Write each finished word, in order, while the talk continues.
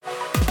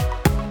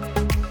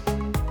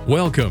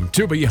Welcome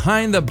to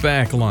Behind the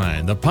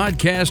Backline, the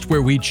podcast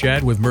where we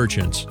chat with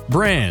merchants,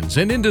 brands,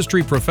 and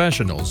industry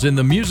professionals in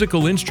the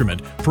musical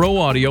instrument, pro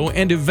audio,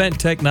 and event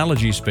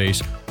technology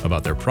space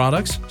about their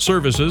products,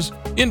 services,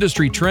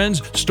 industry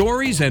trends,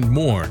 stories, and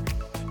more.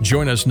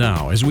 Join us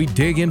now as we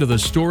dig into the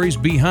stories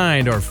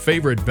behind our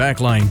favorite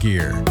backline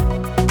gear.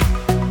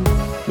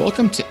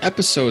 Welcome to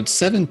episode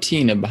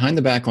 17 of Behind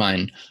the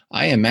Backline.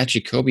 I am Matt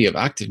Jacoby of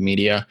Octave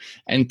Media,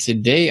 and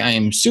today I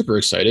am super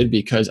excited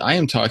because I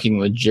am talking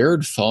with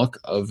Jared Falk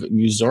of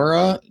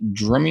Musora,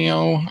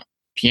 Drumeo,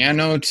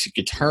 Pianote,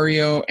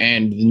 Guitario,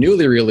 and the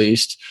newly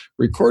released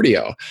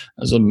Recordio.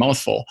 That was a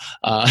mouthful.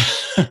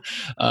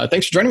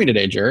 Thanks for joining me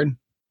today, Jared.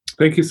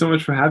 Thank you so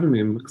much for having me.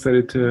 I'm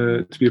excited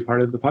to be a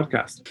part of the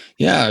podcast.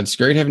 Yeah, it's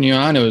great having you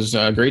on. It was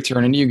great to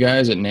run into you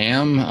guys at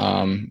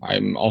NAMM.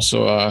 I'm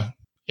also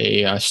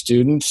a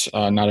student,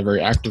 not a very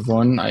active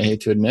one, I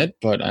hate to admit,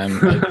 but I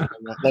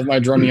love my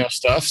Drumeo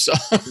stuff. So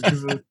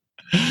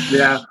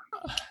Yeah.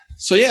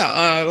 So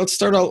let's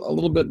start a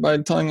little bit by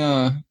telling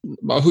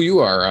about who you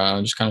are,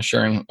 just kind of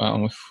sharing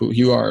who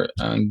you are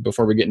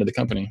before we get into the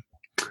company.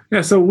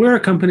 Yeah, so we're a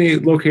company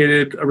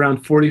located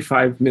around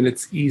 45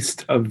 minutes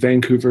east of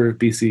Vancouver,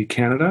 BC,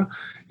 Canada,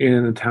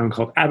 in a town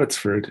called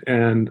Abbotsford.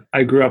 And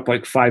I grew up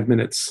like 5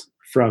 minutes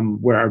from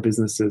where our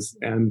business is.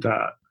 And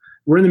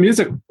we're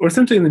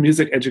essentially in the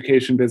music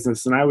education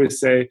business. And I always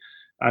say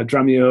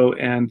Drumeo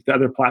and the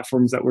other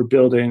platforms that we're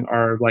building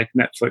are like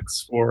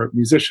Netflix for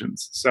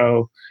musicians.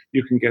 So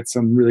you can get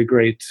some really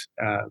great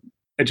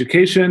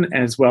education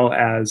as well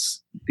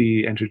as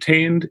be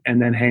entertained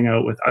and then hang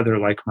out with other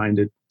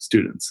like-minded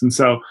students. And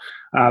so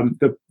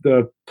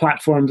the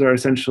platforms are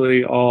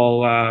essentially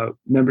all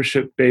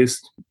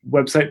membership-based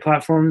website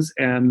platforms.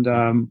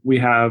 And we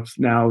have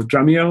now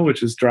Drumeo,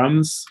 which is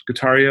drums,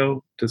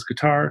 Guitario does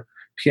guitar,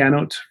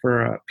 Pianote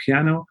for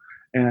piano,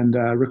 and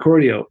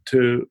Recordio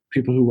to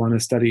people who want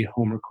to study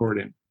home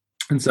recording.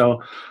 And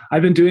so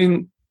I've been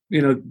doing,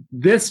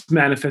 this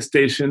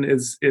manifestation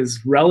is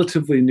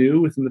relatively new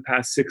within the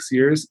past 6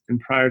 years. And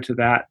prior to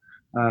that,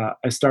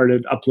 I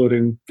started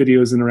uploading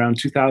videos in around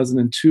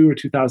 2002 or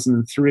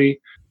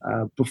 2003,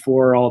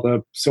 before all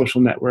the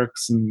social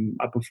networks and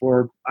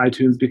before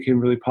iTunes became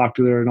really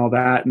popular and all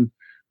that. And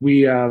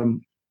we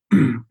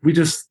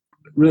just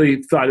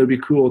really thought it would be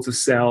cool to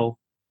sell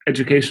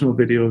educational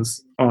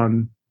videos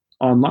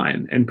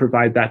online and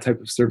provide that type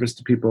of service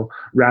to people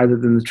rather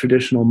than the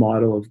traditional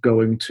model of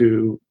going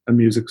to a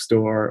music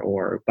store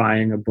or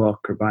buying a book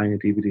or buying a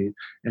DVD.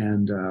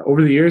 And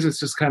over the years, it's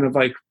just kind of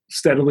like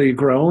steadily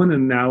grown.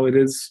 And now it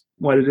is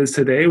what it is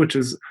today, which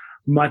is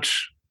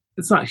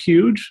it's not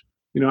huge.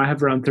 I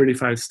have around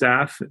 35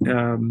 staff,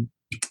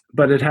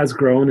 but it has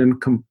grown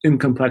in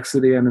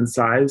complexity and in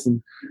size.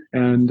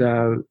 And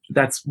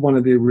that's one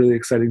of the really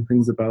exciting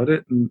things about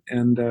it.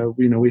 And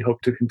we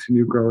hope to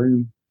continue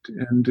growing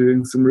and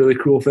doing some really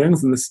cool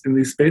things in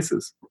these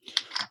spaces.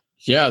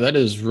 Yeah, that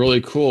is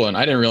really cool. And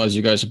I didn't realize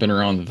you guys have been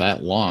around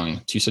that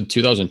long. You said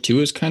 2002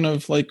 is kind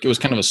of like, it was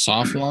kind of a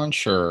soft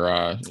launch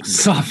or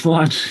soft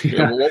launch.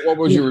 Yeah. What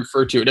would you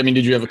refer to it? I mean,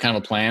 did you have a kind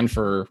of a plan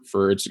for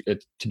it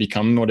to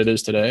become what it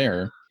is today,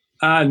 or?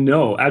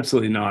 No,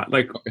 absolutely not.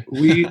 Like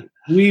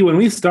when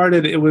we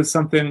started, it was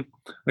something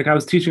like I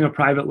was teaching a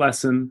private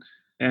lesson.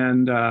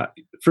 And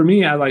for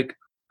me, I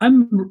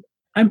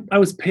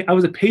was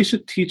a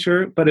patient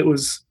teacher, but it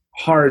was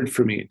hard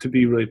for me to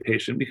be really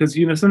patient because,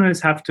 sometimes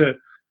have to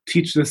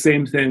teach the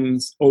same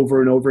things over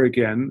and over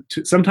again,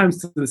 sometimes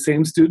to the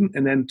same student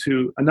and then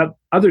to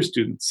other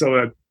students.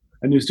 So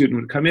a new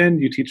student would come in,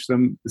 you teach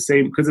them the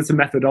same, because it's a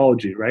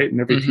methodology, right? And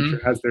every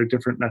teacher has their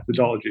different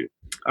methodology.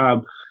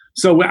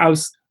 So I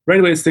was right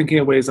away thinking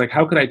of ways like,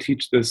 how could I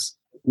teach this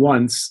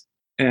once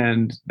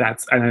and I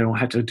don't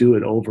have to do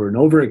it over and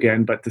over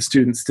again, but the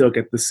students still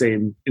get the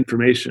same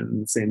information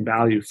and the same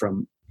value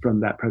from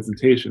that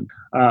presentation.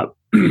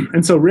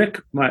 And so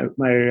Rick,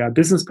 my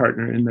business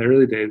partner in the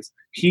early days,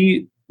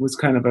 he was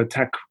kind of a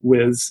tech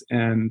whiz,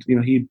 and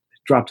he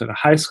dropped out of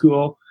high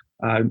school,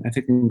 I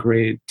think in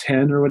grade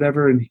 10 or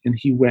whatever, and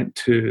he went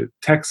to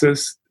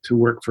Texas to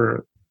work for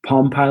a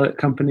Palm Pilot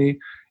company.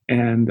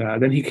 And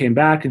then he came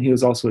back, and he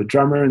was also a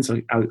drummer, and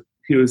so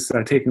he was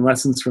taking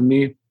lessons from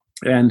me.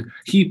 And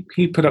he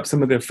put up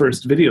some of the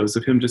first videos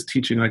of him just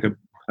teaching like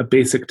a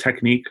basic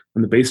technique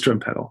on the bass drum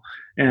pedal.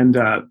 And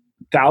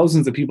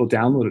thousands of people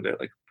downloaded it,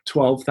 like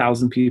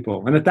 12,000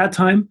 people. And at that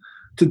time,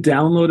 to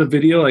download a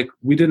video, like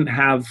we didn't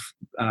have,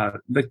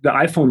 the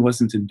iPhone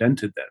wasn't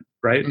invented then,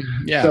 right?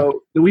 Yeah.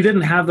 So we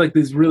didn't have like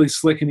these really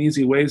slick and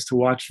easy ways to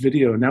watch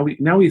video. Now we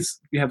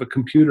have a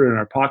computer in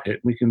our pocket.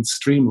 We can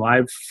stream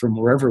live from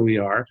wherever we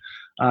are,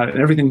 and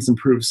everything's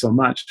improved so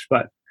much.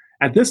 But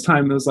at this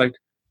time, it was like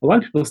a lot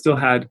of people still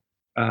had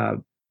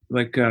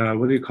what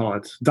do you call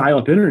it?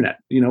 Dial-up internet,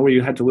 where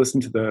you had to listen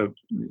to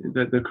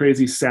the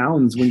crazy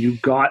sounds when you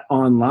got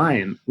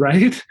online,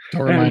 right?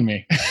 Don't remind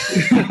me.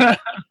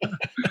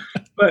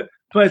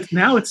 But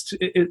now it's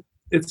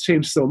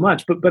changed so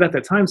much. But at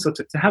that time, so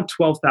to have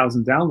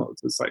 12,000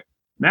 downloads, it's like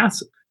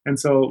massive. And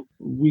so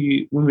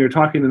when we were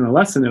talking in the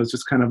lesson, it was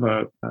just kind of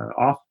a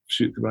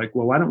offshoot. Like,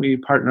 well, why don't we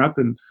partner up?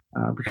 And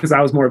because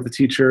I was more of the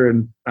teacher,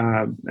 and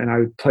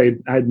I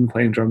had been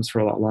playing drums for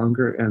a lot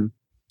longer, and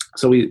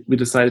so we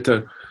decided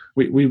to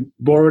we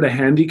borrowed a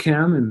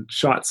Handycam and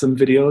shot some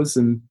videos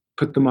and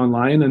put them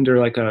online under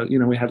like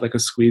we had like a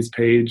squeeze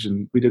page,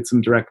 and we did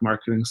some direct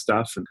marketing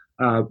stuff,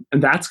 and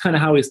that's kind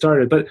of how we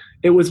started. But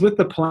it was with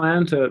the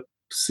plan to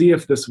see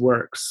if this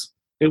works.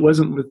 It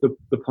wasn't with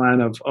the plan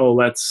of, oh,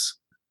 let's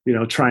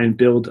try and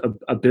build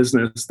a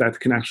business that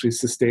can actually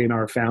sustain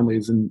our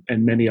families and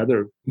many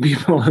other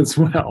people as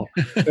well.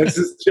 This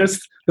is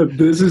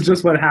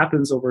just what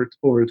happens over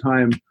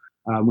time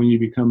when you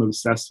become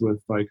obsessed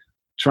with like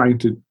trying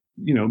to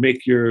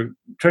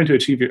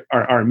achieve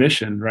our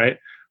mission, right?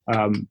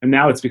 And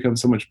now it's become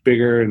so much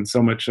bigger and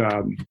so much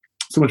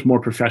more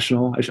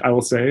professional. I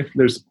will say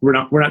we're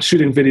not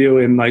shooting video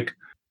in like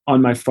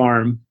on my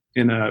farm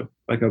in a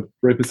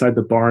right beside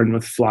the barn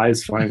with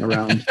flies flying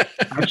around.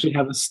 I actually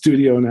have a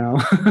studio now.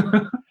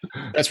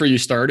 That's where you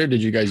started?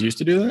 Did you guys used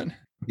to do that?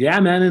 Yeah,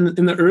 man.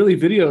 In the early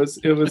videos,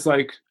 it was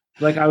like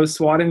I was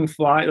swatting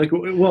fly. Like,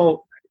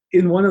 well,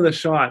 in one of the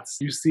shots,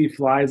 you see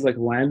flies like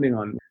landing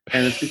on me,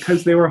 and it's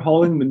because they were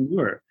hauling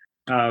manure.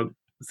 So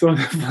the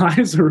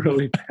flies are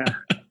really bad.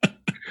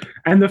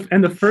 And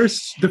the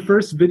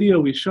first video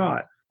we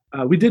shot,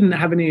 we didn't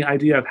have any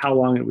idea of how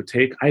long it would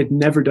take. I had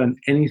never done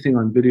anything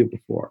on video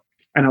before,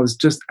 and I was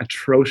just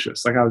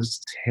atrocious. Like, I was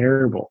just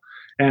terrible.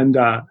 And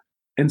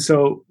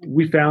so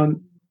we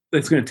found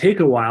it's going to take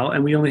a while,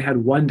 and we only had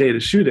one day to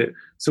shoot it.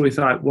 So we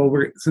thought, well,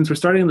 since we're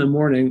starting in the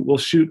morning, we'll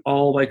shoot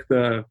all like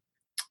the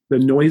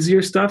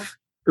noisier stuff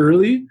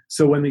early,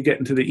 so when we get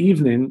into the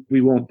evening,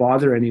 we won't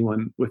bother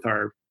anyone with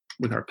our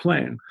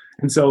playing.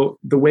 And so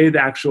the way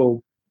that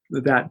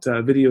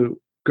video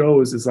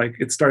goes is like,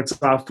 it starts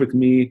off with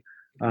me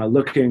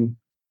looking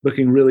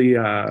really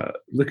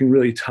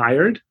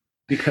tired,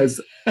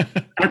 because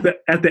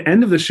at the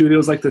end of the shoot, it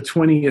was like the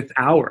 20th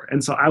hour,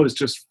 and so I was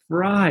just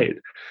fried.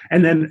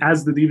 And then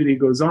as the DVD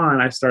goes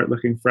on, I start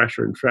looking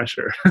fresher and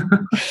fresher.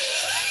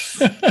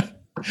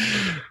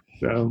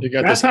 So you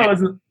got that's this. how I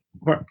was.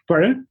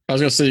 Pardon? I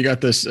was gonna say, you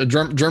got this.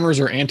 Drummers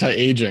are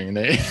anti-aging.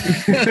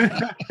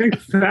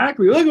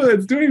 Exactly. Look what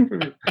it's doing for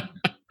me.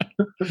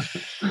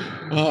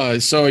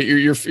 So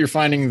you're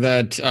finding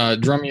that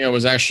Drumeo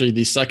was actually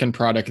the second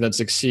product that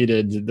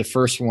succeeded. The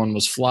first one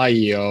was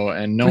Flyeo,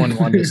 and no one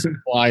wanted to see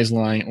flies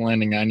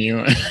landing on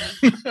you.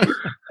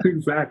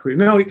 Exactly.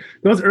 No,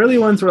 those early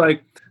ones were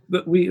like,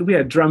 we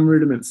had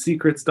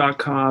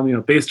drumrudimentsecrets.com,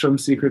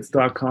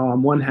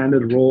 bassdrumsecrets.com,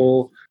 one-handed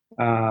roll.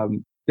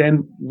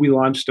 Then we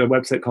launched a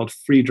website called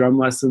Free Drum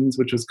Lessons,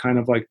 which was kind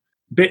of like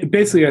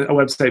basically a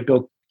website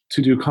built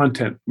to do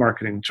content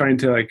marketing, trying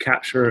to like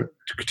capture,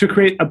 to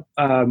create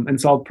and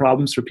solve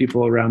problems for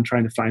people around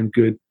trying to find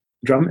good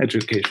drum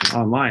education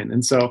online.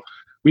 And so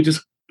we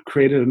just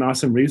created an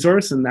awesome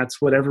resource, and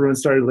that's what everyone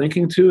started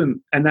linking to.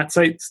 And that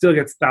site still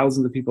gets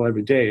thousands of people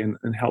every day, and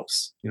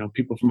helps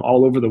people from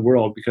all over the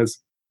world, because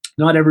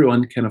not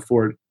everyone can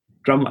afford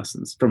drum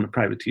lessons from a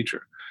private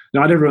teacher.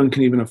 Not everyone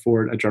can even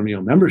afford a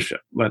Drumeo membership,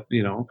 but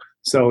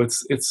so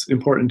it's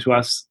important to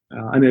us,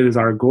 and it is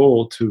our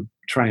goal to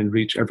try and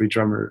reach every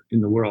drummer in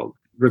the world,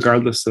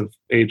 regardless of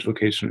age,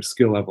 location, or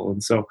skill level.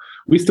 And so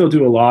we still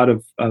do a lot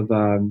of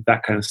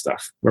that kind of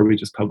stuff, where we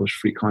just publish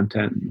free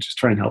content and just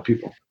try and help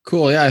people.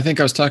 Cool. Yeah, I think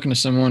I was talking to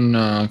someone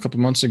a couple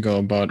months ago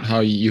about how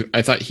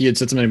I thought he had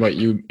said something about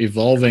you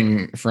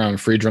evolving from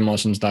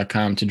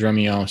freedrumlessons.com to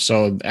Drumeo.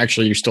 So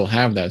actually, you still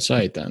have that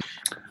site then.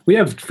 We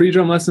have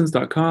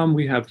freedrumlessons.com.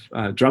 We have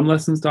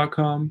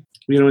drumlessons.com.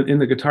 In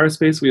the guitar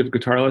space, we have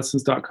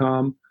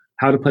guitarlessons.com,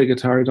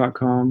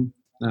 howtoplayguitar.com.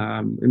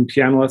 In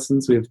piano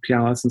lessons, we have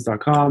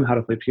pianolessons.com,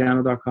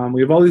 howtoplaypiano.com.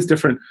 We have all these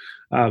different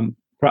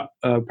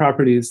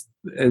properties,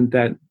 and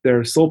that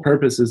their sole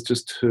purpose is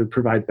just to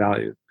provide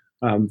value.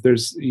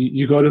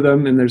 You go to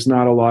them, and there's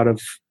not a lot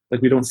of,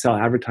 like, we don't sell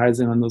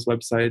advertising on those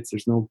websites.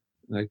 There's no,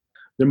 like,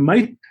 there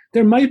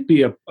might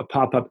be a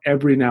pop-up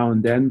every now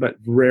and then, but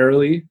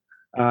rarely.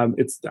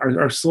 It's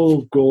our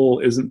sole goal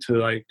isn't to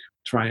like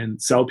try and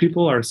sell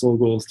people. Our sole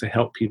goal is to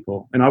help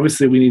people, and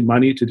obviously we need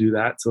money to do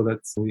that, so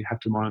we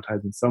have to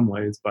monetize in some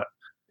ways. But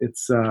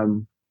it's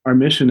our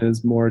mission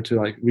is more to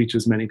like reach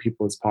as many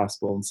people as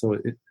possible, and so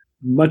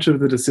much of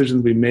the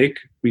decisions we make,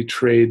 we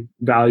trade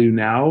value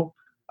now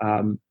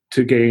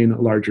to gain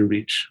larger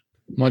reach.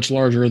 Much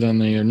larger than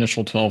the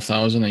initial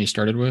 12,000 that you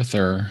started with,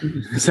 or?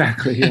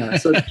 Exactly, yeah.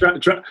 So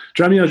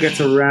Drumeo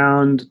gets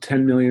around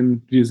 10 million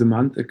views a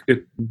month,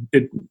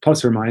 it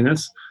plus or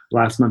minus.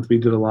 Last month we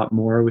did a lot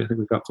more. I think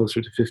we got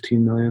closer to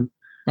 15 million.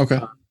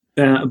 Okay.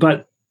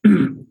 But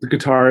the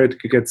guitar, it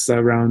gets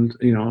around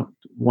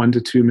 1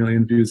 to 2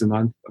 million views a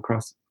month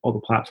across all the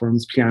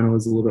platforms. Piano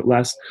is a little bit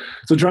less.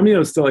 So Drumeo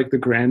is still like the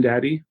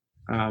granddaddy,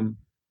 and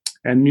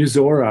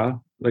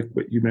Musora, like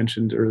what you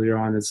mentioned earlier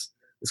on, is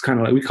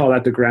kind of like, we call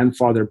that the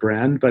grandfather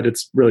brand, but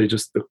it's really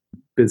just the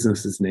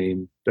business's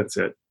name. That's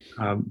it.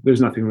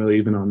 There's nothing really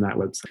even on that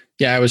website.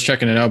 Yeah, I was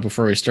checking it out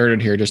before we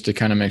started here just to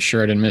kind of make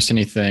sure I didn't miss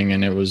anything.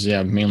 And it was,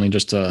 mainly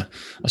just a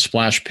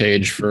splash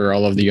page for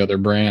all of the other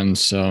brands.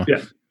 So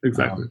yeah,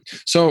 exactly.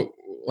 So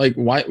like,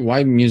 why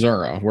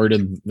Musora? Where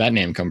did that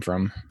name come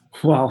from?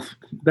 Well,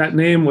 that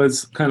name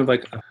was kind of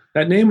like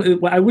that name.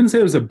 I wouldn't say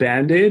it was a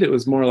Band-Aid. It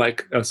was more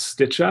like a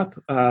stitch up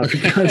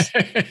because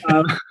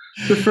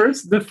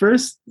the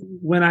first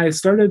when I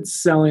started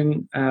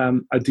selling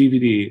a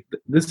DVD,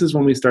 this is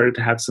when we started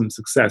to have some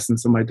success. And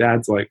so my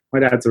dad's a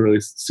really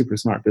super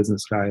smart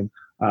business guy.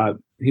 And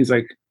he's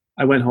like,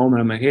 I went home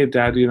and I'm like, hey,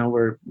 Dad,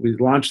 we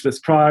launched this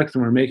product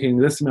and we're making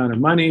this amount of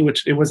money,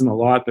 which it wasn't a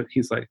lot, but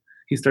he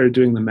started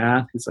doing the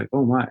math. He's like,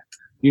 oh my,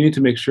 you need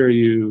to make sure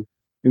you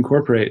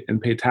incorporate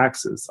and pay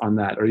taxes on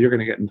that, or you're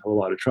going to get into a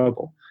lot of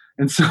trouble.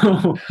 And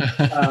so,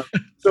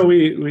 so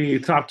we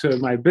talked to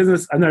my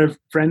business, another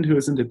friend who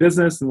was into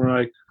business, and we're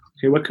like,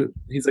 okay,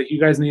 he's like, you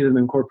guys need an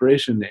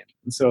incorporation name.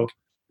 And so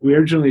we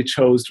originally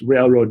chose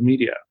Railroad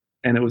Media,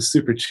 and it was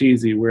super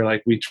cheesy. We're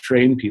like, we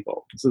train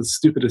people. It's the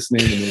stupidest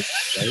name in the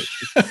world,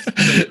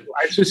 right?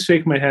 I just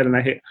shake my head, and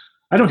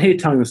I don't hate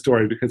telling the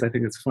story because I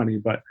think it's funny,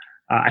 but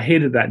I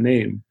hated that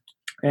name.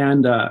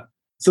 And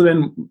so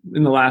then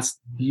in the last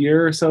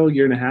year or so,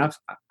 year and a half,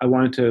 I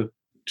wanted to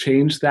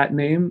change that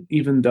name,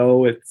 even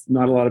though it's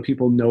not a lot of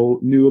people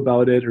knew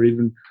about it, or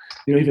even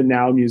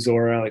now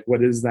Musora, like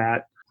what is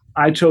that?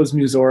 I chose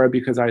Musora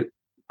because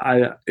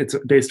it's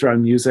based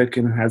around music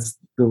and it has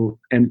the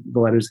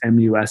letters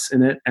MUS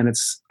in it, and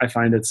I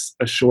find it's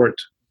a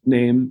short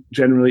name,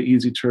 generally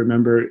easy to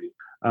remember.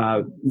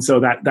 So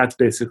that's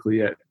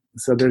basically it.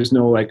 So there's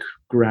no like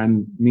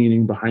grand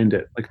meaning behind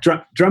it. Like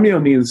Drumeo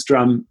means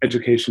Drum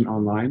Education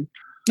Online.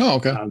 Oh,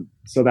 okay.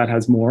 So that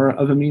has more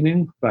of a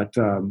meaning. But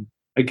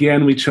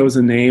again, we chose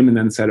a name and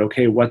then said,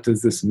 okay, what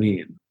does this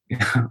mean?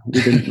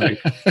 We didn't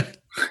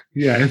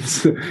yeah,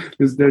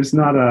 there's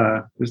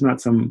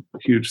not some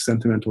huge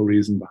sentimental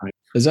reason behind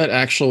it. Is that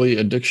actually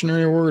a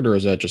dictionary word, or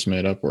is that just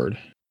made up word?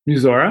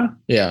 Musora?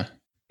 Yeah.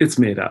 It's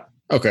made up.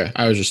 Okay.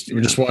 I was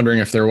just wondering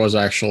if there was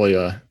actually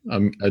a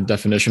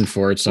definition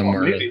for it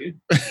somewhere. Well, maybe.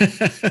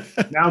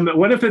 Now,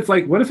 what if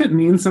it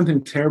means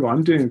something terrible?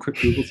 I'm doing a quick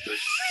Google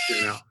search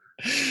right now.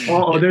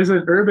 Oh, there's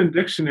an Urban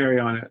Dictionary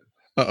on it.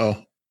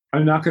 Uh-oh.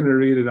 I'm not going to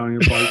read it on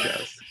your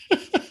podcast.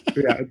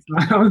 Yeah,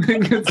 I don't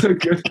think it's a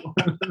good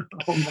one.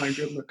 Oh my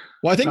goodness.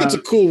 Well, I think it's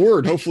a cool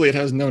word. Hopefully it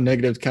has no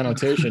negative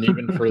connotation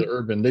even for the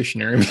Urban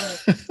Dictionary.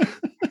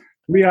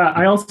 Yeah,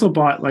 I also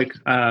bought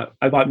Musora,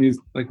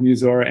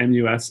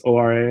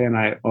 MUSORA, and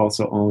I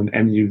also own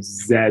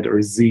MUZ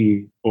or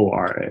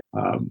ZORA.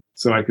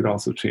 So I could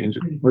also change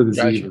it, or the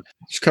gotcha. Z.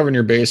 Just covering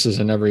your bases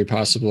in every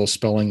possible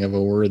spelling of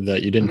a word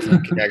that you didn't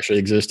think actually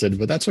existed,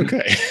 but that's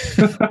okay.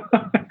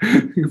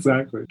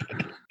 Exactly.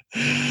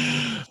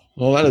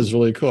 Well, that is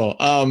really cool.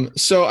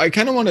 So I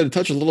kind of wanted to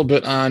touch a little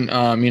bit on,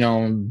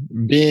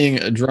 being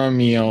a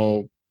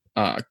Drumeo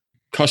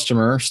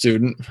customer,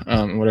 student,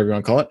 whatever you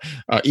want to call it,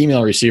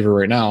 email receiver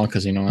right now,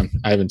 because,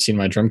 I haven't seen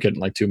my drum kit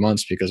in like 2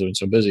 months because I've been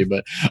so busy.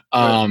 But,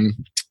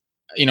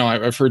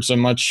 I've heard so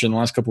much in the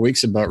last couple of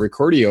weeks about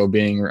Recordio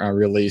being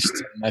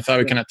released. And I thought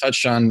we kind of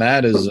touched on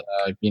that as,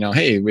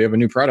 hey, we have a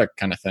new product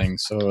kind of thing.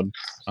 So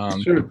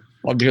Sure.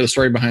 Love to hear the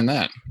story behind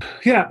that.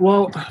 Yeah,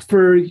 well,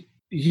 for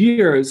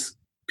years,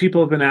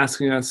 people have been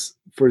asking us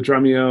for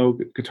Drumeo,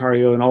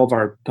 Guitario, and all of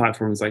our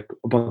platforms, like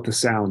about the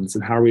sounds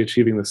and how are we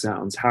achieving the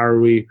sounds? How are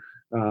we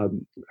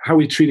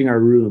treating our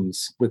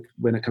rooms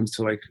when it comes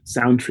to like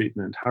sound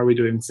treatment? How are we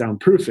doing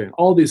soundproofing?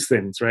 All these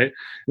things, right?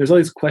 There's all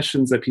these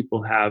questions that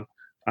people have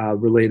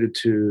related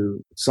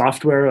to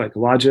software like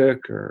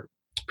Logic or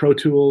Pro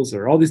Tools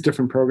or all these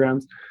different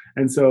programs.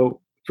 And so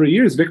for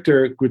years,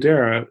 Victor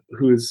Guidera,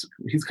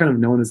 he's kind of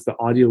known as the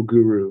audio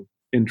guru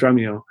in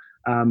Drumeo,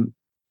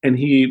 and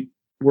he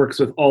works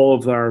with all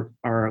of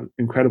our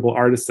incredible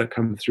artists that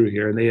come through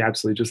here, and they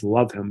absolutely just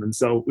love him. And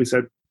so we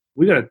said,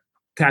 we got to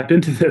tap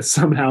into this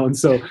somehow. And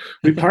so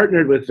we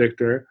partnered with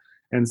Victor.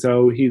 And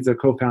so he's a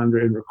co-founder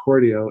in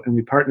Recordio, and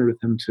we partnered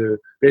with him to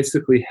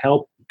basically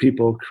help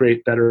people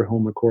create better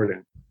home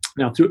recording.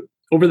 Now,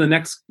 over the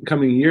next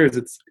coming years,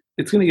 it's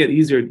going to get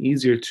easier and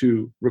easier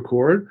to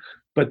record,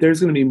 but there's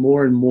going to be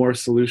more and more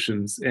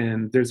solutions,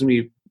 and there's going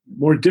to be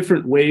more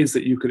different ways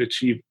that you could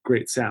achieve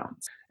great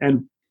sounds.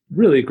 And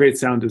really, great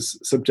sound is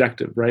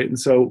subjective, right? And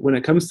so when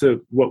it comes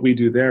to what we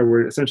do there,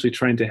 we're essentially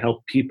trying to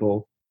help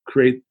people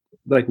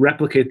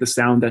replicate the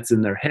sound that's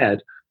in their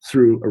head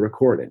through a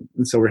recording.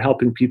 And so we're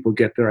helping people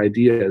get their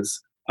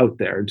ideas out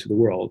there into the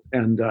world.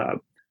 And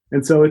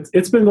so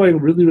it's been going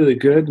really, really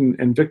good.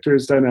 And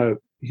Victor's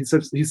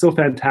he's so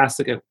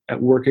fantastic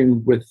at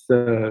working with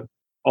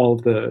all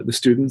of the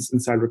students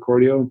inside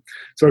Recordio.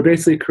 So we're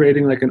basically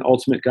creating like an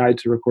ultimate guide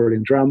to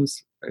recording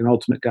drums, an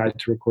ultimate guide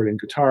to recording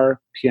guitar,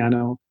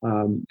 piano,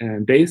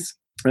 and bass.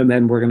 And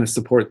then we're going to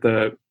support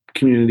the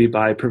community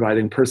by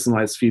providing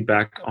personalized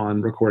feedback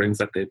on recordings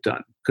that they've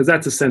done. Because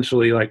that's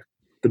essentially like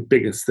the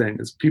biggest thing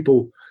is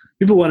people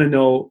want to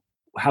know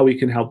how we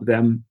can help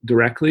them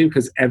directly,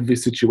 because every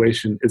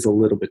situation is a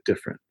little bit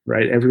different,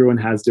 right? Everyone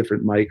has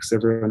different mics,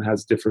 everyone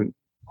has different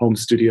home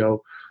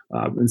studio,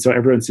 and so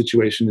everyone's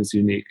situation is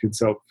unique. And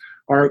so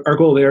our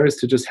goal there is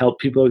to just help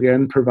people,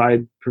 again,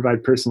 provide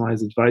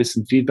personalized advice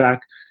and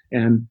feedback.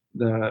 And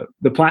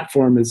the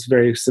platform is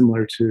very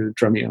similar to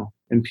Drumeo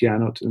and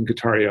Piano and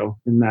Guitario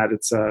in that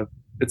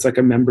it's like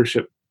a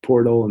membership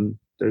portal, and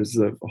there's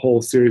a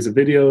whole series of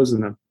videos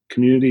and a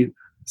community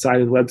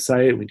side of the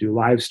website. We do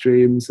live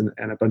streams and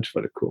a bunch of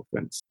other cool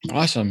things.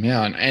 Awesome.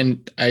 Yeah.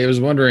 And I was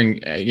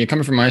wondering,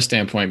 coming from my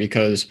standpoint,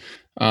 because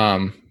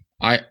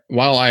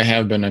while I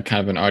have been a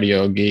kind of an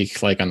audio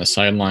geek, like on the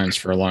sidelines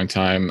for a long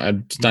time,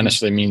 it doesn't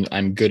necessarily mean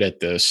I'm good at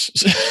this.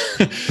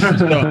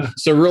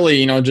 so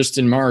really, just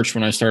in March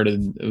when I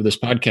started this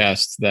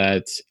podcast,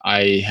 that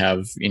I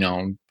have,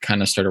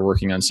 kind of started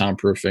working on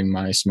soundproofing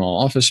my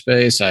small office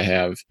space. I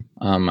have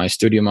my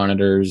studio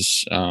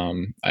monitors.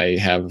 I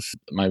have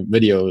my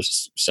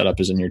videos set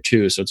up as in here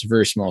too. So it's a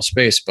very small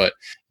space, but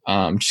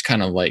just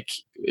kind of like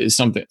is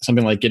something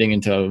like getting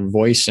into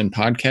voice and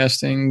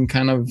podcasting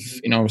kind of,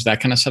 is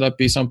that kind of setup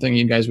be something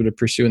you guys would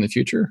pursue in the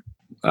future?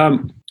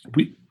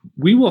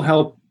 We will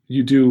help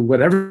you do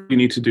whatever you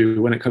need to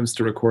do when it comes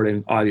to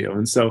recording audio.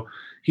 And so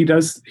he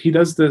does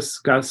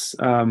discuss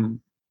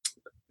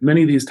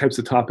many of these types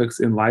of topics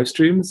in live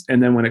streams.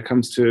 And then when it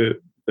comes to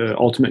the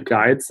ultimate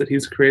guides that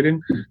he's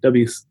creating, there'll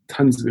be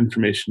tons of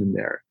information in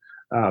there.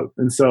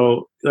 And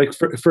so like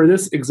for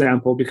this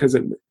example, because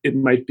it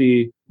might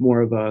be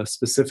more of a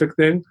specific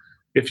thing,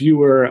 if you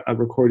were a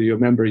Recordio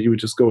member, you would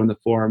just go in the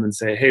forum and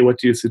say, hey, what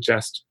do you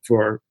suggest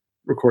for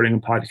recording a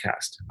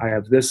podcast? I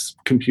have this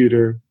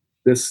computer,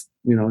 this,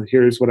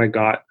 here's what I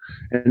got.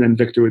 And then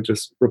Victor would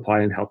just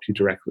reply and help you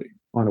directly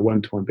on a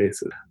one-to-one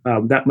basis.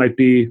 That might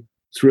be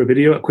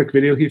through a quick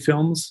video he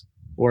films,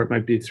 or it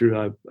might be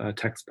through a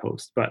text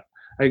post. But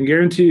I can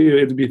guarantee you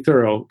it'd be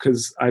thorough,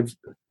 because I've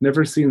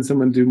never seen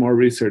someone do more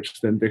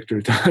research than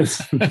Victor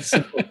does.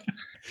 So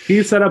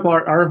he set up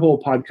our whole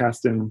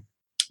podcasting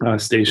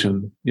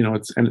station,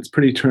 it's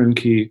pretty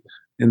turnkey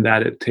in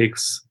that it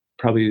takes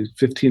probably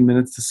 15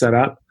 minutes to set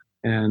up.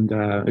 And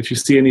if you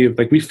see any of,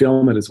 we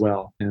film it as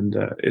well, and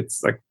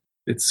it's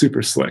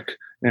super slick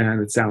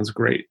and it sounds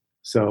great.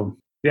 So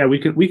yeah, we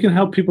can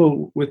help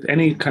people with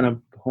any kind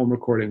of home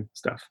recording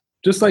stuff.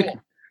 Just like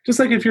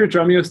if you're a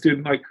Drumeo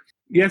student,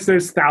 yes,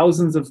 there's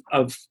thousands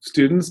of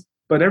students,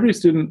 but every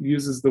student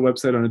uses the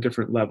website on a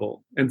different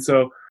level. And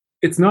so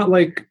it's not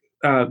like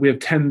we have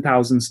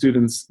 10,000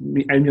 students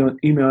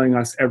emailing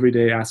us every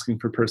day asking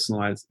for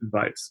personalized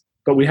advice.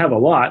 But we have a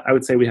lot. I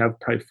would say we have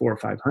probably 400 or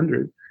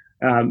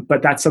 500.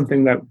 But that's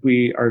something that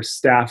we are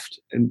staffed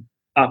and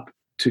up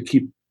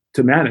to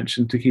manage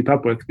and to keep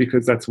up with,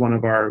 because that's one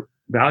of our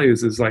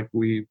values is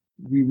we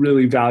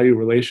really value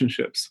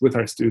relationships with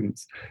our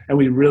students. And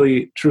we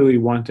really, truly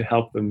want to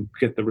help them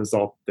get the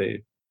result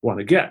they want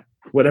to get,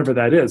 whatever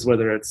that is,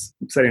 whether it's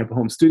setting up a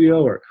home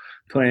studio or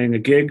playing a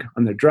gig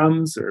on their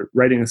drums or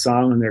writing a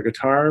song on their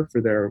guitar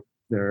for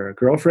their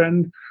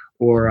girlfriend,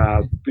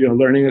 or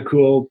learning a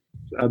cool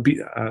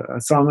a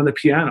song on the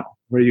piano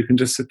where you can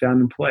just sit down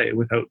and play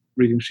without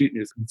reading sheet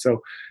music. And so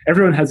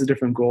everyone has a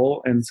different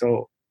goal, and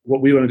so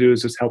what we want to do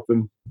is just help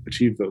them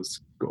achieve those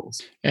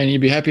goals. And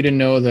you'd be happy to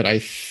know that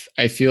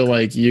I feel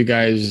like you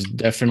guys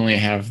definitely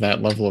have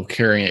that level of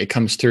caring. It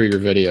comes through your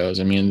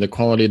videos. I mean, the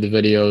quality of the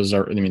videos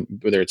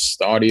whether it's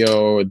the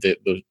audio,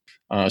 the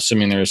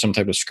assuming there's some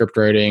type of script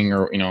writing,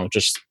 or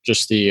just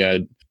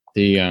the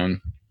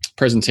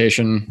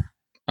presentation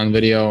on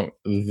video,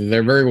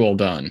 they're very well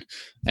done,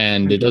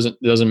 and it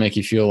doesn't make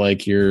you feel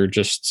like you're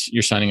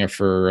signing up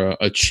for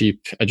a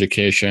cheap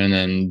education,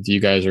 and you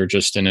guys are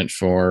just in it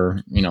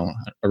for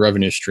a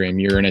revenue stream.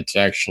 You're in it to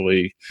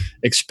actually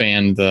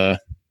expand the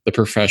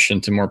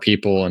profession to more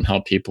people and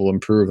help people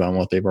improve on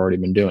what they've already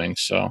been doing.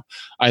 So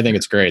I think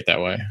it's great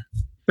that way.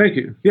 Thank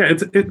you. Yeah,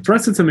 for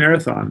us, it's a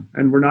marathon,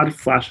 and we're not a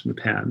flash in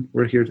the pan.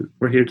 We're here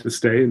to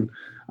stay, and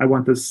I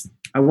want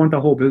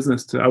the whole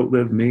business to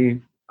outlive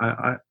me.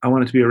 I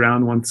want it to be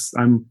around once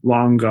I'm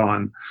long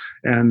gone,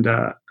 and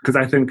because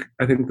I think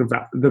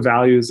the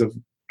values of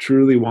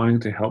truly wanting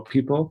to help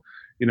people,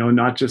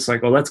 not just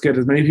let's get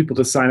as many people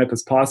to sign up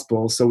as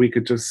possible so we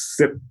could just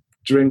sip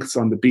drinks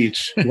on the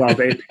beach while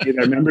they pay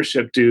their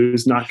membership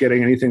dues, not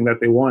getting anything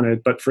that they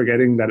wanted, but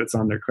forgetting that it's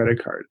on their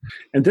credit card.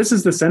 And this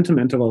is the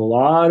sentiment of a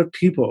lot of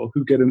people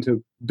who get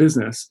into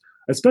business,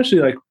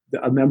 especially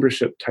a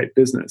membership type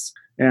business.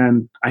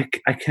 And I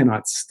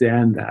cannot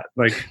stand that.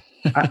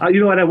 I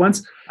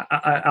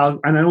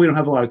know we don't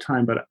have a lot of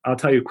time, but I'll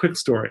tell you a quick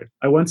story.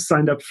 I once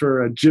signed up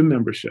for a gym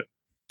membership,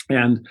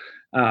 and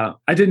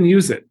I didn't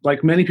use it.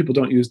 Like many people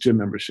don't use gym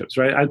memberships,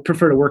 right? I'd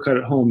prefer to work out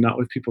at home, not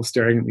with people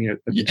staring at me at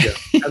the gym.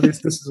 At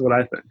least this is what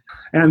I think.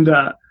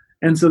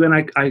 And so then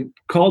I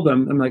called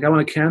them. I'm like, I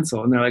want to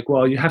cancel. And they're like,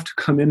 well, you have to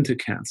come in to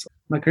cancel.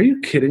 I'm like, are you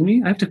kidding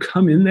me? I have to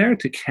come in there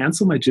to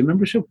cancel my gym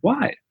membership?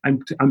 Why?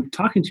 I'm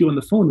talking to you on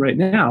the phone right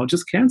now.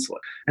 Just cancel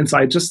it. And so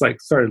I just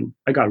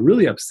I got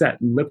really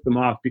upset and lipped them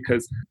off,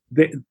 because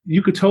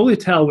you could totally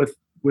tell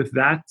with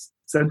that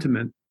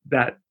sentiment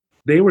that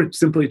they were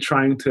simply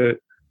trying to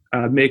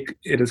make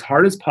it as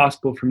hard as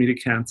possible for me to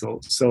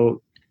cancel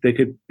so they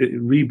could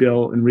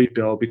rebill and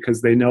rebill,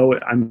 because they know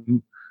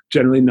I'm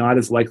generally not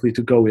as likely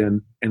to go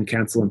in and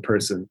cancel in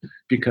person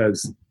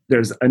because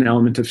there's an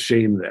element of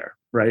shame there,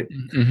 right?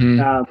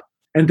 Mm-hmm.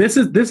 And this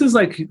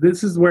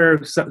is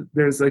where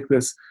there's like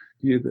this,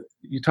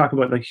 you talk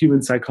about like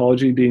human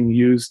psychology being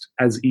used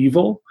as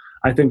evil.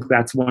 I think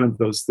that's one of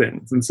those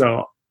things. And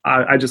so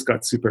I just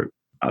got super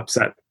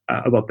upset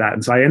about that.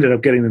 And so I ended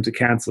up getting them to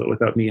cancel it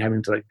without me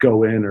having to like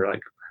go in or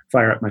like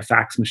fire up my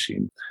fax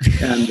machine.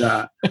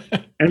 And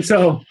and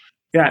so,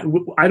 yeah,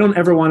 I don't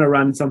ever want to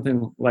run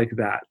something like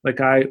that. Like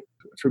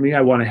for me,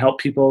 I want to help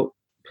people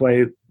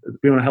play.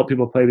 We want to help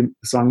people play the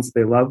songs that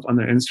they love on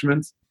their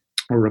instruments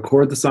or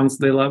record the songs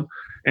that they love.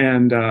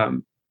 And,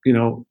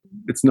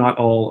 it's not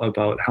all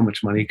about how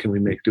much money can we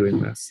make doing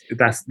this.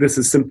 That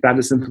is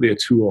simply a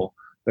tool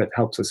that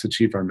helps us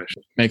achieve our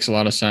mission. Makes a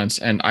lot of sense.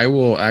 And I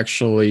will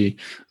actually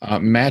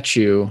match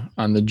you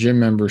on the gym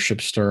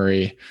membership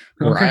story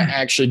where I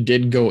actually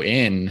did go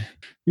in.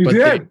 You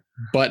did?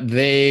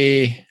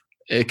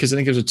 Because I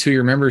think it was a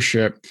 2-year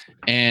membership,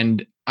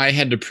 and I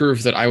had to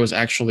prove that I was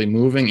actually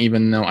moving,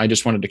 even though I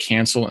just wanted to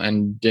cancel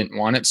and didn't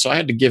want it. So I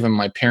had to give them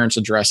my parents'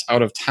 address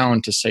out of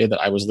town to say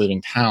that I was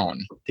leaving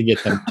town to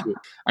get them to.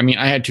 I mean,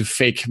 I had to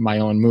fake my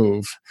own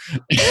move.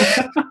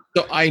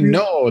 So I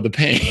know the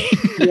pain.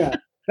 Yeah.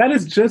 That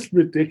is just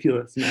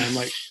ridiculous, man.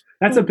 Like,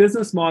 that's a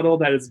business model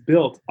that is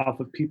built off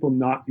of people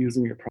not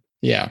using your product.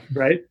 Yeah.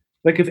 Right?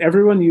 Like, if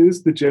everyone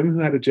used the gym who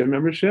had a gym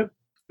membership,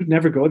 you'd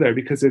never go there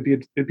because it'd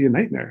be a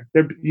nightmare.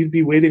 You'd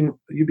be waiting.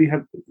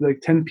 Have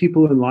like 10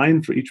 people in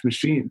line for each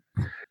machine.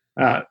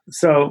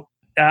 So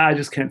I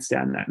just can't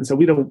stand that. And so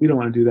we don't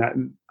want to do that.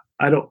 And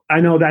I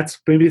know that's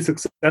maybe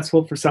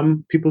successful for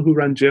some people who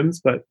run gyms,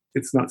 but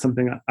it's not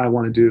something I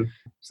want to do.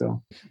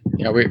 So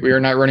yeah, we are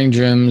not running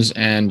gyms,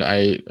 and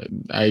I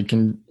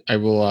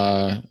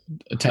will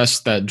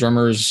attest that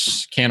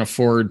drummers can't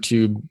afford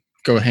to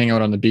go hang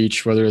out on the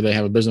beach, whether they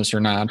have a business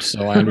or not.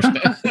 So I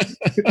understand.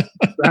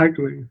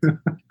 Exactly.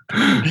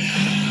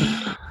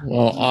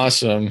 Well,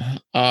 awesome.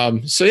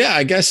 So yeah,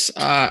 I guess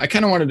I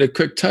kind of wanted a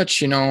quick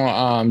touch,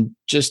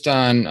 just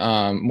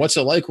on what's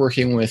it like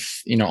working with,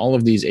 all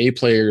of these A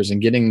players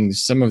and getting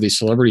some of these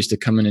celebrities to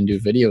come in and do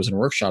videos and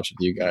workshops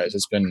with you guys.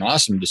 It's been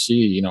awesome to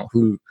see,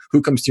 who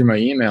comes through my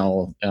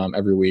email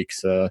every week.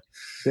 So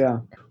yeah,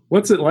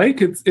 what's it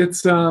like?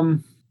 It's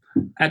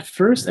at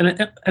first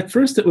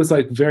it was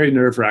like very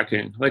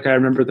nerve-wracking. Like, I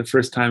remember the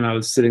first time I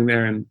was sitting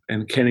there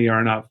and Kenny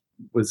Aronoff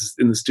was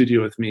in the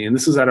studio with me, and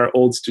this was at our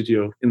old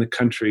studio in the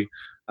country.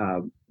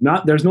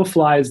 There's no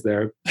flies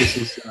there.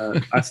 This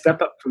was a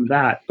step up from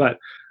that, but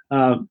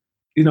I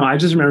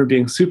just remember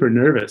being super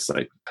nervous.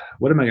 Like,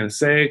 what am I going to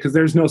say? Because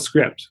there's no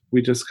script.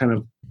 We just kind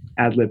of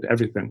ad-lib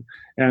everything,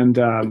 but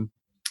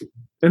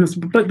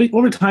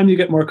over time you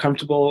get more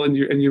comfortable, and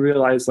you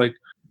realize like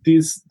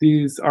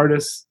these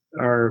artists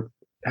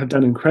have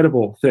done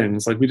incredible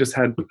things. Like, we just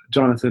had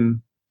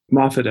Jonathan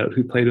Moffat out,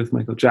 who played with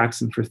Michael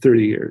Jackson for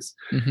 30 years.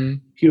 Mm-hmm.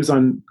 He was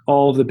on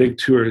all of the big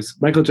tours.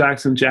 Michael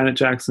Jackson, Janet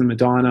Jackson,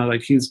 Madonna.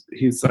 Like, he's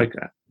like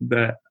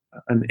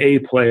an A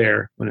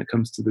player when it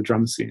comes to the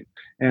drum scene.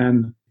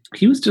 And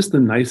he was just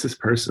the nicest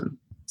person.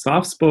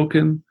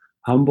 Soft-spoken,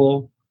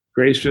 humble,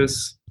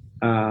 gracious,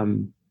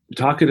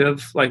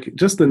 talkative, like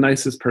just the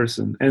nicest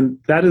person. And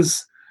that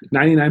is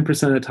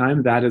 99% of the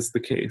time, that is the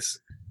case.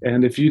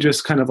 And if you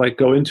just kind of like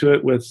go into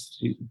it with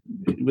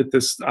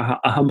this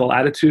a humble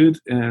attitude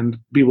and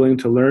be willing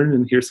to learn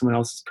and hear someone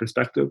else's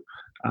perspective,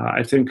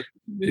 I think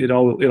it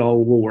all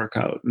will work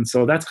out. And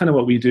so that's kind of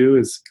what we do,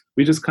 is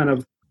we just kind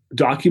of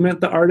document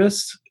the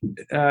artists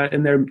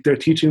and their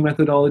teaching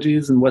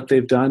methodologies and what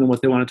they've done and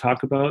what they want to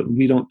talk about.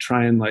 We don't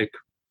try and like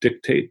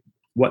dictate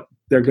what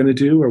they're going to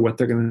do or what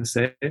they're going to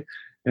say.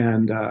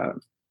 And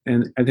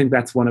I think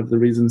that's one of the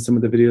reasons some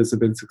of the videos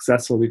have been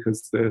successful,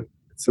 because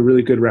it's a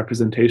really good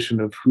representation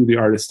of who the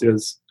artist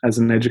is as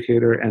an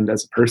educator and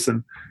as a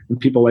person. And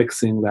people like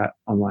seeing that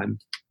online.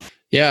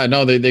 Yeah,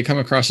 no, they come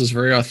across as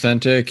very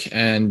authentic.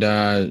 And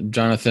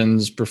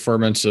Jonathan's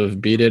performance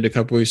of Beat It a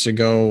couple weeks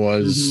ago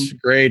was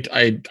great.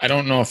 I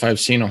don't know if I've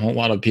seen a whole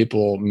lot of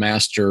people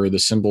master the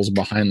cymbals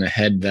behind the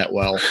head that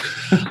well,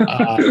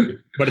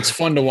 but it's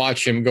fun to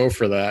watch him go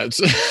for that.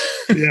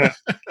 Yeah.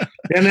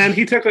 And then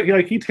he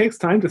takes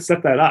time to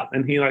set that up,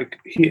 and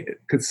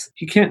because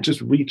he can't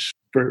just reach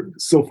for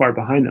so far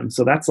behind him.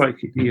 So that's like,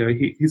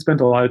 he spent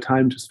a lot of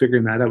time just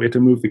figuring that out. We had to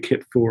move the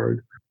kit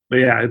forward. But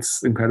yeah,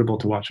 it's incredible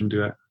to watch him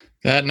do it.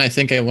 That, and I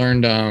think I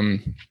learned a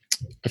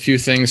few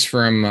things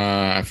from,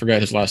 I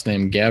forgot his last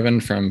name, Gavin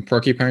from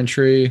Porcupine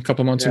Tree a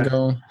couple months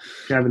ago.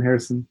 Gavin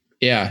Harrison.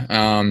 Yeah.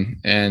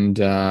 And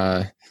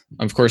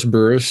of course,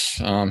 Bruce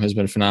has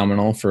been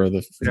phenomenal for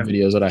the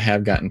videos that I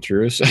have gotten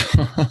through. So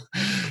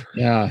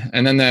yeah.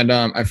 And then that,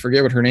 I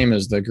forget what her name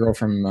is, the girl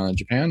from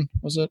Japan,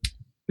 was it?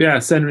 Yeah,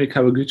 Senri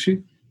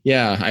Kawaguchi.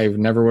 Yeah, I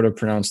never would have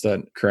pronounced that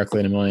correctly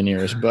in a million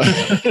years, but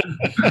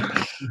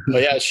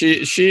but yeah,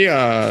 she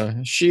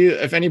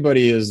if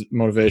anybody is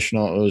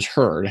motivational, it was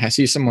her. To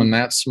see someone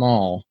that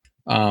small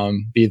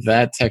be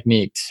that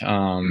technique.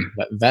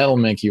 That'll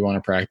make you want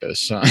to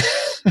practice.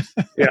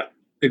 Yeah,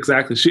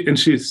 exactly.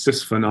 She's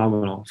just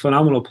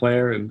phenomenal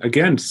player, and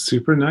again,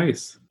 super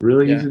nice,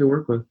 really easy to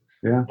work with.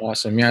 Yeah,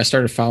 awesome. Yeah, I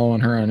started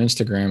following her on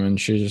Instagram, and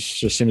she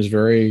just seems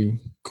very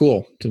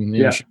cool.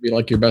 She'd be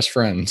like your best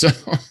friend. So.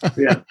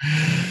 Yeah.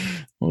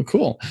 Well,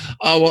 cool.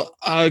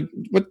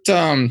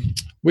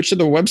 Which of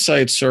the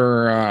websites,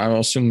 or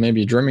I'll assume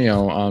maybe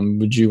Dremio,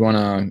 would you want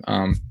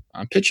to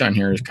pitch on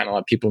here to kind of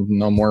let people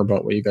know more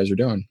about what you guys are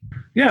doing?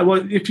 Yeah,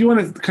 well, if you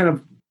want to kind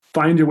of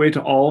find your way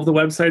to all of the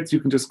websites, you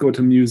can just go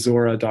to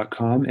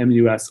musora.com,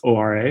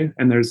 MUSORA,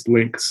 and there's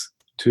links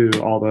to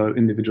all the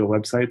individual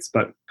websites.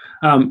 But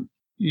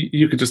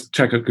you could just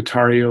check out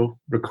Guitario,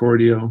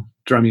 Recordio,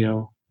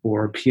 Dremio,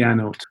 or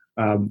Piano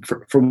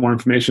for more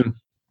information.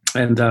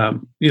 And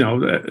and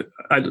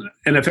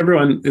if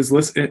everyone is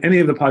listening, any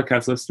of the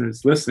podcast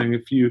listeners listening,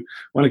 if you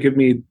want to give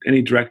me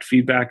any direct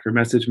feedback or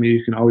message me,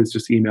 you can always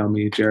just email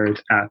me,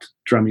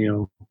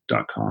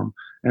 jared@dremio.com,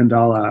 and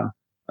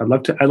I'd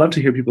love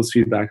to hear people's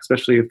feedback,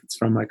 especially if it's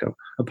from like a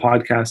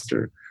podcast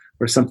or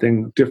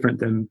something different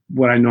than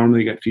what I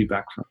normally get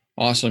feedback from.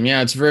 Awesome.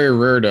 Yeah, it's very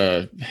rare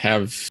to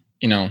have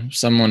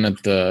someone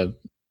at the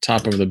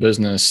top of the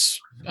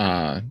business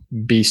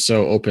be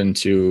so open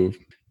to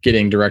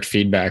getting direct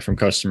feedback from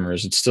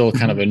customers. It's still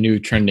kind of a new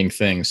trending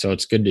thing. So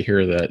it's good to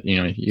hear that,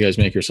 you guys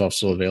make yourself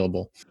so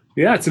available.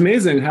 Yeah, it's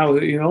amazing how,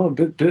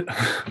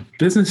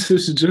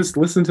 businesses should just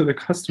listen to the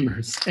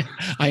customers.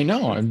 I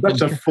know. It's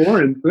such a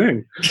foreign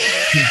thing.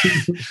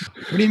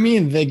 What do you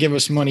mean they give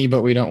us money,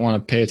 but we don't want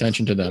to pay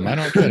attention to them? I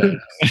don't get it.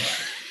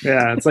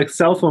 Yeah, it's like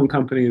cell phone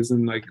companies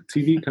and like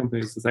TV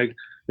companies. It's like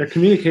they're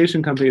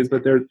communication companies,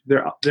 but they're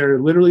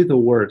literally the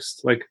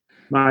worst. Like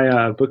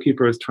my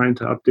bookkeeper was trying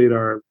to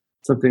update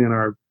something in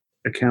our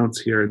accounts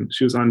here, and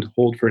she was on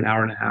hold for an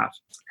hour and a half.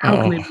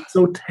 How can they be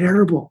so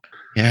terrible?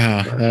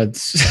 Yeah, it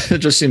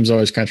just seems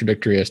always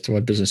contradictory as to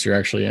what business you're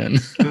actually in.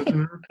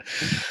 Mm-hmm.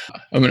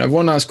 I have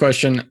one last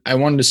question. I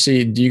wanted to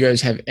see, do you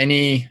guys have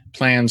any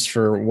plans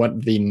for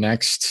what the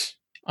next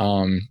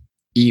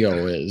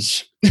EO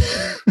is?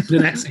 The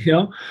next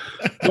EO?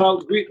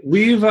 Well,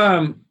 we've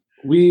from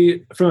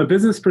a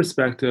business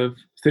perspective,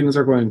 things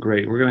are going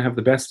great. We're going to have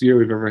the best year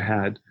we've ever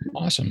had.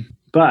 Awesome.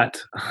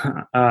 But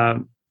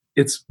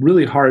it's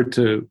really hard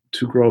to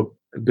grow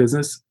a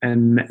business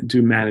and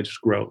do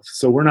managed growth.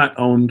 So we're not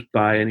owned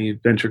by any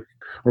venture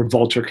or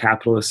vulture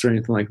capitalists or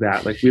anything like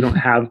that. Like we don't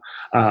have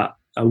a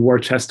war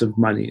chest of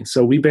money.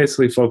 So we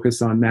basically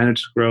focus on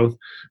managed growth,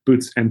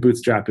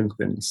 bootstrapping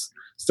things,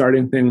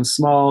 starting things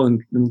small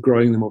and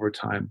growing them over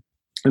time.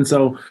 And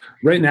so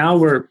right now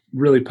we're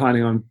really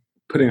planning on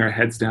putting our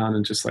heads down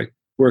and just like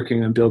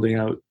working on building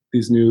out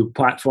these new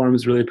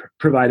platforms, really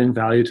providing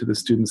value to the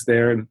students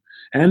there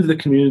and the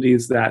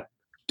communities that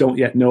don't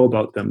yet know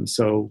about them.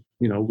 So,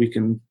 we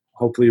can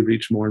hopefully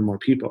reach more and more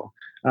people.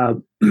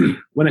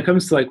 When it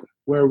comes to like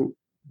where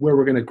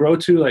we're going to grow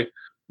to, like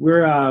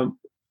we're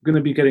going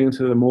to be getting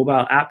into the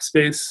mobile app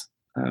space,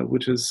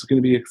 which is going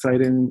to be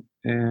exciting.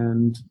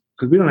 And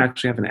because we don't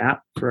actually have an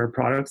app for our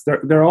products,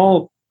 they're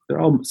all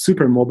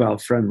super mobile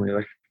friendly.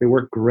 Like they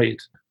work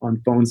great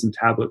on phones and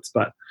tablets,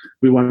 but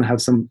we want to have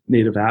some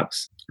native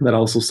apps that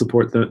also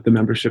support the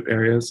membership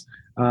areas.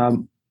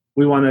 For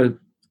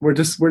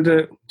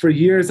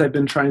years I've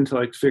been trying to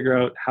like figure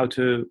out how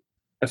to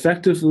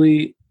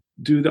effectively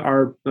give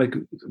our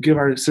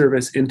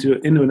service into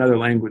another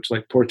language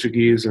like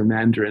Portuguese or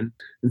Mandarin.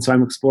 And so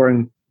I'm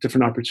exploring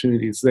different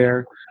opportunities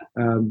there.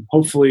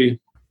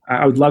 Hopefully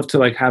I would love to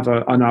like have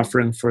an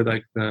offering for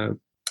like the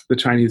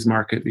Chinese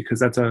market, because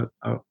that's a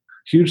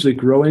hugely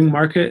growing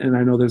market. And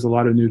I know there's a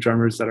lot of new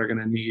drummers that are going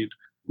to need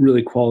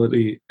really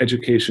quality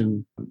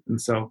education. And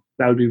so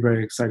that would be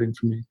very exciting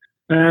for me.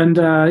 And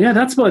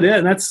that's about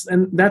it.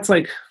 And that's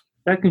like,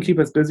 that can keep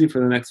us busy for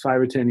the next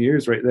 5 or 10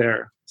 years right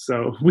there.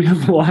 So we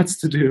have lots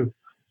to do.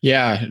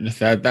 Yeah,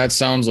 that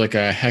sounds like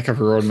a heck of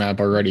a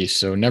roadmap already.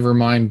 So never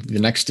mind, the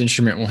next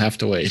instrument will have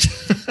to wait.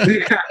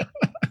 Yeah.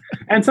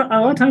 And so a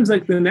lot of times,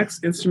 like the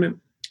next instrument,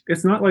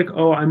 it's not like,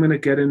 oh, I'm going to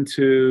get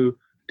into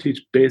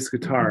teach bass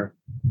guitar.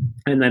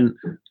 And then,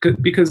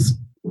 because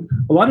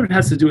a lot of it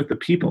has to do with the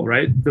people,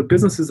 right? The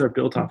businesses are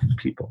built off of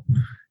people.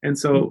 And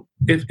so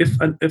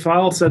if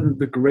all of a sudden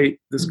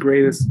this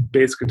greatest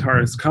bass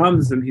guitarist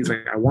comes and he's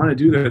like, I want to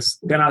do this,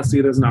 then I'll see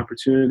it as an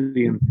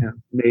opportunity and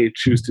may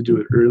choose to do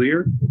it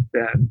earlier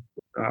than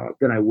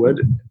I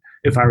would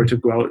if I were to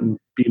go out and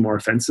be more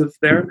offensive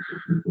there.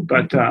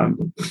 But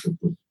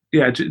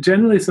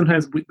generally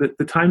sometimes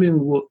the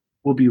timing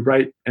will be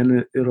right,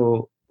 and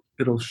it'll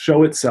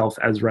show itself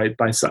as right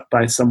by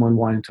someone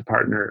wanting to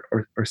partner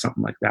or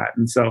something like that.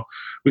 And so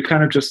we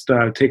kind of just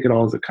take it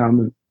all as it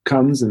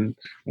comes and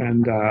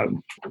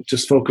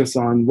just focus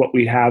on what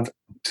we have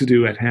to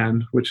do at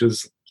hand, which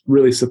is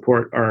really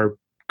support our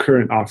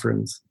current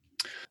offerings.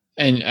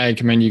 And I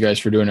commend you guys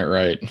for doing it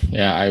right.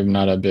 Yeah, I'm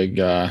not a big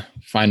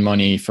find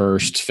money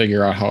first,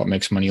 figure out how it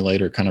makes money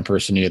later kind of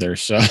person either.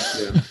 So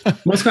Yeah. A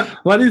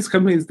lot of these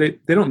companies, they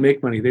don't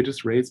make money; they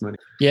just raise money.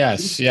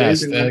 yes. Yeah.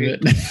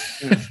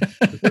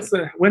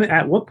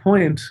 At what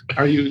point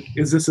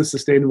is this a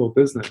sustainable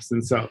business?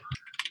 And so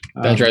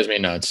that drives me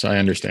nuts. I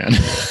understand.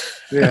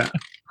 Yeah.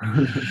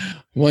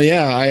 Well,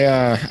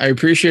 yeah, I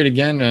appreciate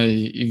again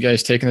you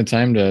guys taking the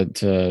time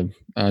to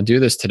do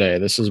this today.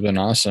 This has been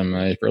awesome.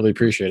 I really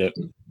appreciate it.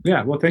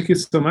 Yeah, well, thank you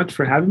so much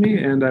for having me,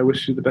 and I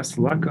wish you the best of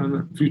luck on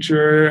the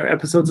future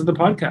episodes of the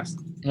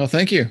podcast. Well,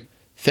 thank you.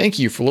 Thank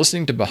you for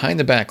listening to Behind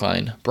the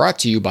Backline, brought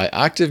to you by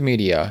Octave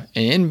Media,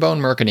 an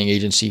inbound marketing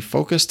agency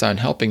focused on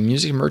helping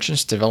music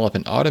merchants develop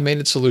an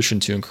automated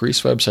solution to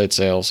increase website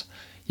sales.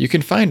 You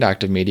can find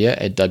Octave Media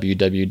at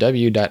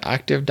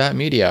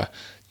www.octave.media.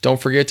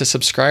 Don't forget to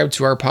subscribe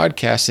to our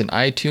podcast in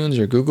iTunes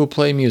or Google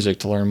Play Music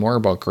to learn more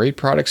about great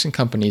products and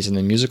companies in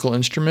the musical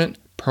instrument,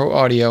 pro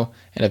audio,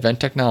 and event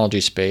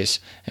technology space,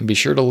 and be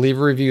sure to leave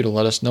a review to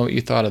let us know what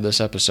you thought of this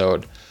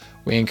episode.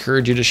 We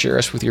encourage you to share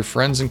us with your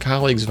friends and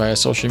colleagues via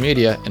social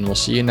media, and we'll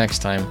see you next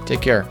time.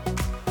 Take care.